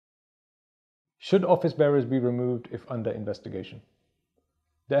Should office bearers be removed if under investigation?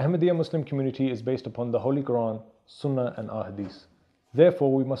 The Ahmadiyya Muslim community is based upon the Holy Quran, Sunnah and Ahadith.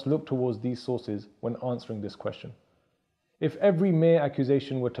 Therefore, we must look towards these sources when answering this question. If every mere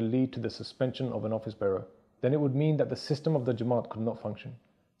accusation were to lead to the suspension of an office bearer, then it would mean that the system of the Jama'at could not function.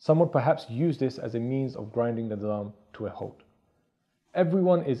 Some would perhaps use this as a means of grinding the Nizam to a halt.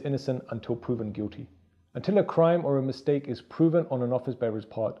 Everyone is innocent until proven guilty. Until a crime or a mistake is proven on an office bearer's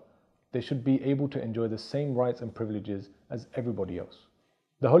part, they should be able to enjoy the same rights and privileges as everybody else.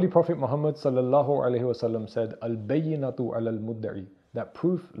 The Holy Prophet Muhammad ﷺ said, Al-bayyinatu al-mudda'i, that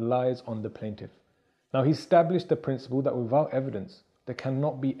proof lies on the plaintiff. Now he established the principle that without evidence, there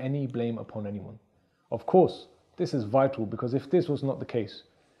cannot be any blame upon anyone. Of course, this is vital because if this was not the case,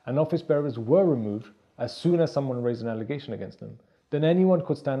 and office bearers were removed as soon as someone raised an allegation against them, then anyone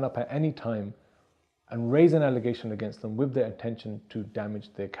could stand up at any time and raise an allegation against them with the intention to damage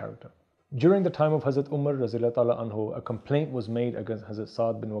their character. During the time of Hazrat Umar anhu, a complaint was made against Hazrat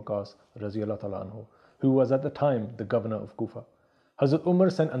Sa'd bin Waqas anhu, who was at the time the governor of Kufa. Hazrat Umar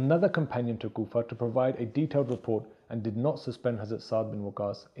sent another companion to Kufa to provide a detailed report and did not suspend Hazrat Sa'd bin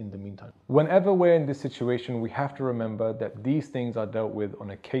Waqas in the meantime. Whenever we're in this situation, we have to remember that these things are dealt with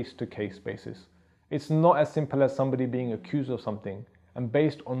on a case-to-case basis. It's not as simple as somebody being accused of something and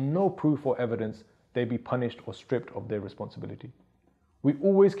based on no proof or evidence, they be punished or stripped of their responsibility. We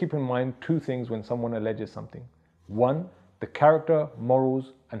always keep in mind two things when someone alleges something. One, the character,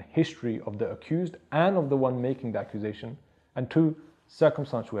 morals, and history of the accused and of the one making the accusation. And two,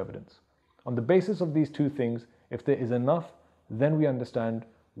 circumstantial evidence. On the basis of these two things, if there is enough, then we understand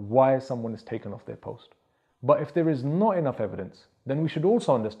why someone is taken off their post. But if there is not enough evidence, then we should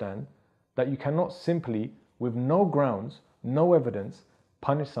also understand that you cannot simply, with no grounds, no evidence,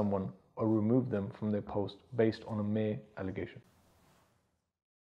 punish someone or remove them from their post based on a mere allegation.